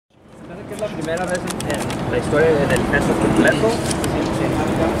que es la primera vez en la historia del peso completo?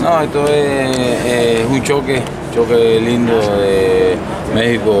 No, esto es un choque lindo de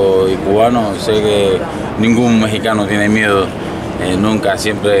México y cubano. Sé que ningún mexicano tiene miedo, nunca,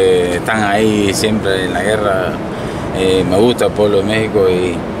 siempre están ahí, siempre en la guerra. Me gusta el pueblo de México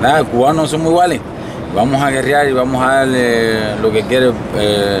y nada, cubanos somos iguales. Vamos a guerrear y vamos a darle lo que quiere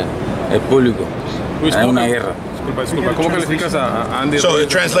el público. Es una guerra. ¿Cómo calificas a Andy? So, the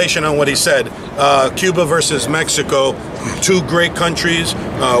translation on what he said, Cuba versus Mexico, two great countries,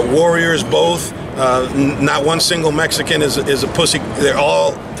 warriors both. Not one single Mexican is a pussy. They're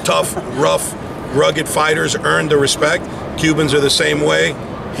all tough, rough, rugged fighters, earned the respect. Cubans are the same way.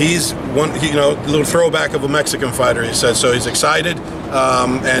 He's one, a little throwback of a Mexican fighter, he said. So he's excited,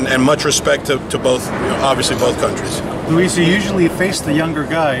 and much respect to both, obviously both countries. Luis, you usually face the younger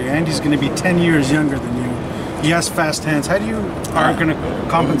guy. Andy's going to be 10 years younger than you. He has fast hands. How do you are going to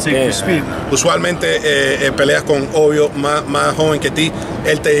compensate for speed? Usualmente peleas con obvio más joven que ti.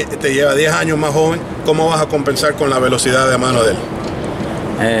 Él te lleva 10 años más joven. ¿Cómo vas a compensar con la velocidad de mano de él?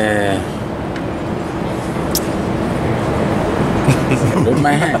 With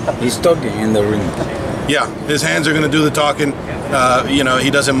my hand, he's talking in the ring. Yeah, his hands are going to do the talking.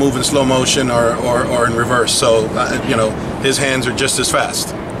 He doesn't move in slow motion or in reverse. So, his hands are just as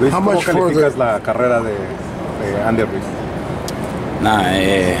fast. Luis, ¿cómo calificas la carrera de Andy Ruiz? Nada,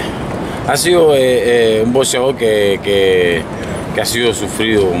 ha sido un boxeador que ha sido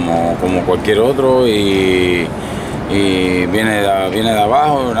sufrido como cualquier otro y viene de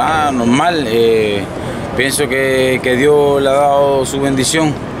abajo, nada, normal. Pienso que Dios le ha dado su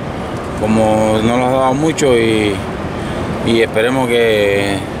bendición, como no lo ha dado mucho, y esperemos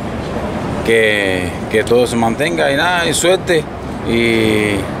que todo se mantenga y nada, y suerte,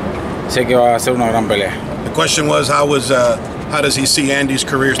 y sé que va a ser una gran pelea. The question was, how does he see Andy's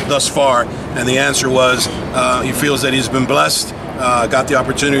career thus far? And the answer was, he feels that he's been blessed, got the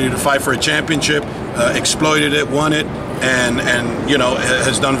opportunity to fight for a championship, exploited it, won it, and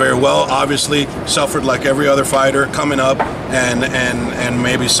has done very well. Obviously suffered like every other fighter coming up, and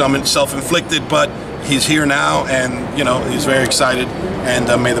maybe some self-inflicted, but he's here now, and he's very excited, and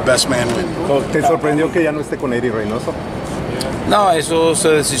may the best man win. ¿Te sorprendió que ya no esté con Eddie Reynoso? No, eso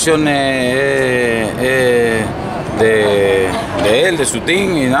son decisiones de él, de su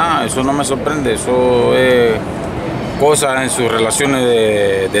team, y nada, eso no me sorprende, eso es cosas en sus relaciones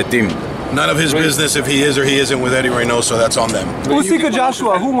de team. None of his business if he is or he isn't with Eddie Reynoso. That's on them. Usyk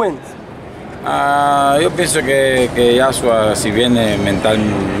Joshua, who wins? Yo pienso que Joshua, si viene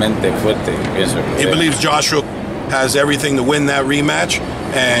mentalmente fuerte, pienso que... He believes Joshua has everything to win that rematch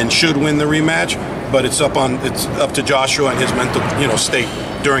and should win the rematch, but it's up to Joshua and his mental state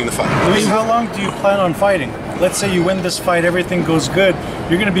during the fight. Luis, how long do you plan on fighting? Let's say you win this fight, everything goes good.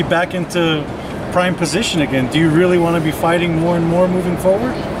 You're going to be back into prime position again. Do you really want to be fighting more and more moving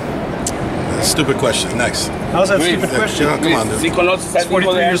forward? Stupid question. Next. How's that stupid question? Come on, dude. Si conoces al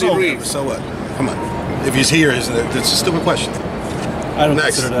hijo de Andy Ruiz. So what? Come on. If he's here, it's a stupid question. I don't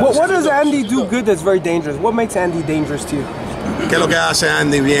Next. consider that. What does Andy do good that's very dangerous? What makes Andy dangerous to you? ¿Qué es lo que hace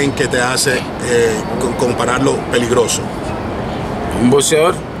Andy bien que te hace compararlo peligroso? Un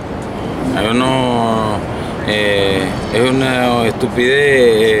boxeador, es una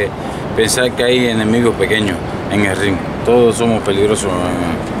estupidez pensar que hay enemigos pequeños en el ring. Todos somos peligrosos.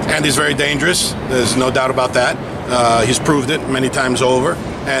 Andy's very dangerous. There's no doubt about that. He's proved it many times over.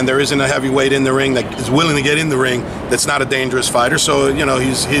 And there isn't a heavyweight in the ring that is willing to get in the ring that's not a dangerous fighter. So,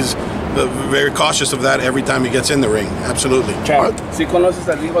 he's very cautious of that every time he gets in the ring. Absolutely. Si conoces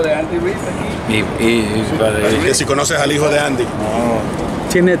al hijo de Andy Ruiz aquí. Que si conoces al hijo de Andy.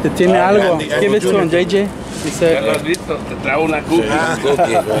 Tiene algo. Andy Give it to him, JJ. Ya lo has visto, te trajo una cookie.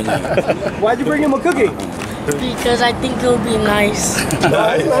 Why'd you bring him a cookie? Because I think it'll be nice.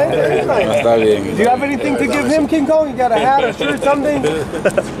 Está bien. Do you have anything to give him, King Kong? You got a hat, a shirt, something?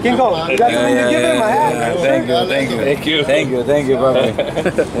 King Kong, you got something to give him? A hat, a shirt? Thank you, papi.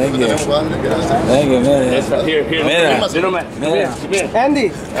 Thank you, mira. Here.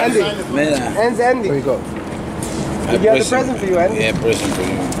 Andy. Mira. Hands Andy. There you go. You have the present for you, Andy. Yeah, present for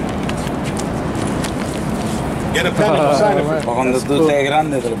you. Get a pen. Sign it. Cuando tú estés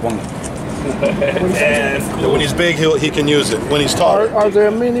grande te lo pongo. When he's big, he can use it. When he's tall. Are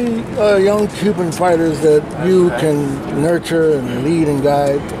there many young Cuban fighters that you can nurture and lead and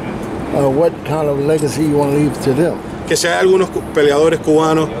guide? What kind of legacy you want to leave to them? Que si hay algunos peleadores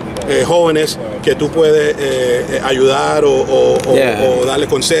cubanos jóvenes que tú puedes ayudar o darle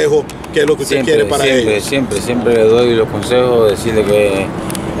consejos, qué es lo que usted quiere para ellos. Siempre le doy los consejos, decirle que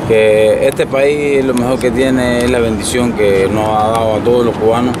que este país lo mejor que tiene es la bendición que nos ha dado a todos los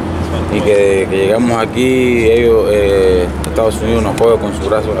cubanos y que llegamos aquí, ellos, Estados Unidos nos coge con sus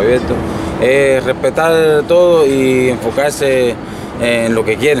brazos abiertos. Respetar todo y enfocarse en lo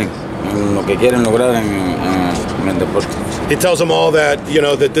que quieren lograr en el deporte. He tells them all that,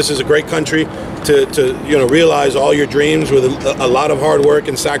 that this is a great country to realize all your dreams with a lot of hard work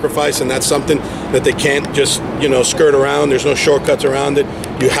and sacrifice, and that's something that they can't just, skirt around. There's no shortcuts around it.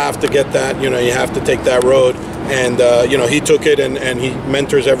 You have to get that, you have to take that road. And, he took it and he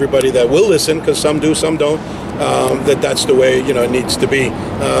mentors everybody that will listen, because some do, some don't, that's the way, it needs to be.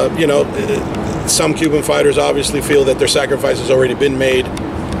 Some Cuban fighters obviously feel that their sacrifice has already been made,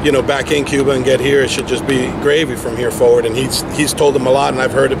 back in Cuba, and get here, it should just be gravy from here forward. And he's told them a lot, and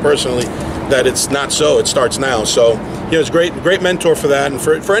I've heard it personally, that it's not so. It starts now. So, he's a great mentor for that, and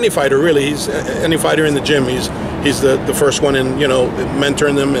for any fighter really. He's any fighter in the gym. He's the first one in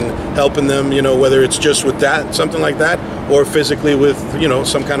mentoring them and helping them. Whether it's just with something like that, or physically with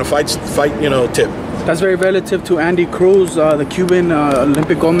some kind of fight tip. That's very relative to Andy Ruiz, the Cuban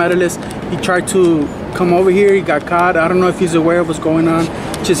Olympic gold medalist. He tried to come over here, he got caught. I don't know if he's aware of what's going on.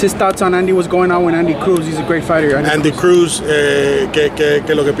 Just his thoughts on Andy, what's going on with Andy Ruiz. He's a great fighter. Andy Ruiz, ¿qué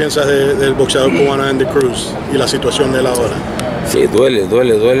es lo que piensas del boxeador cubano Andy Ruiz y la situación de él ahora? Sí,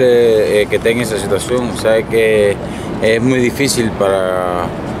 duele que tenga esa situación. Sabe que es muy difícil para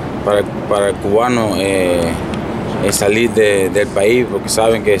el cubano salir del país, porque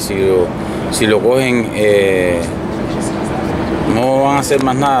saben que si lo cogen no van a hacer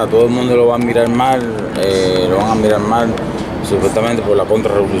más nada, todo el mundo lo va a mirar mal, supuestamente por la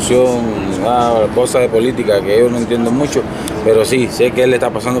contrarrevolución, cosas de política que yo no entiendo mucho, pero sí, sé que él está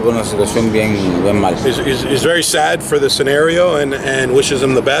pasando por una situación bien mal. He's very sad for the scenario and wishes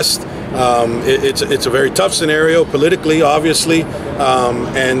him the best. It's a very tough scenario politically, obviously,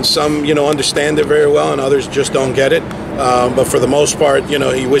 and some understand it very well, and others just don't get it. But for the most part,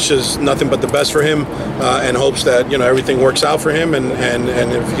 he wishes nothing but the best for him, and hopes that everything works out for him, and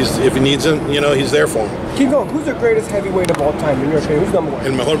if he needs him, he's there for him. Kingo, who's the greatest heavyweight of all time in your opinion? Who's number one?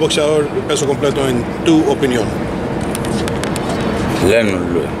 El mejor boxeador peso completo en tu opinión.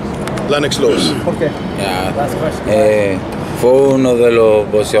 Lennox Lewis. ¿Por qué? Fue uno de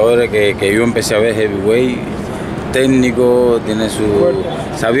los boxeadores que yo empecé a ver heavyweight, técnico, tiene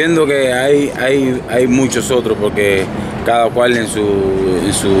sabiendo que hay muchos otros, porque cada cual en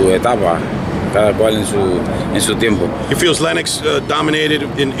su etapa, cada cual en su tiempo. He feels Lennox dominated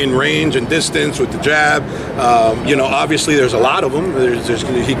in range and distance with the jab. Obviously there's a lot of them.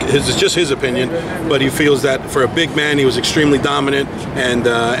 It's just his opinion, but he feels that for a big man he was extremely dominant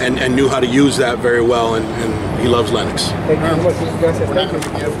and knew how to use that very well, and he loves Lennox. Thank you very much. Gracias. Thank you.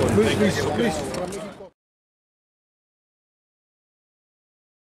 Please.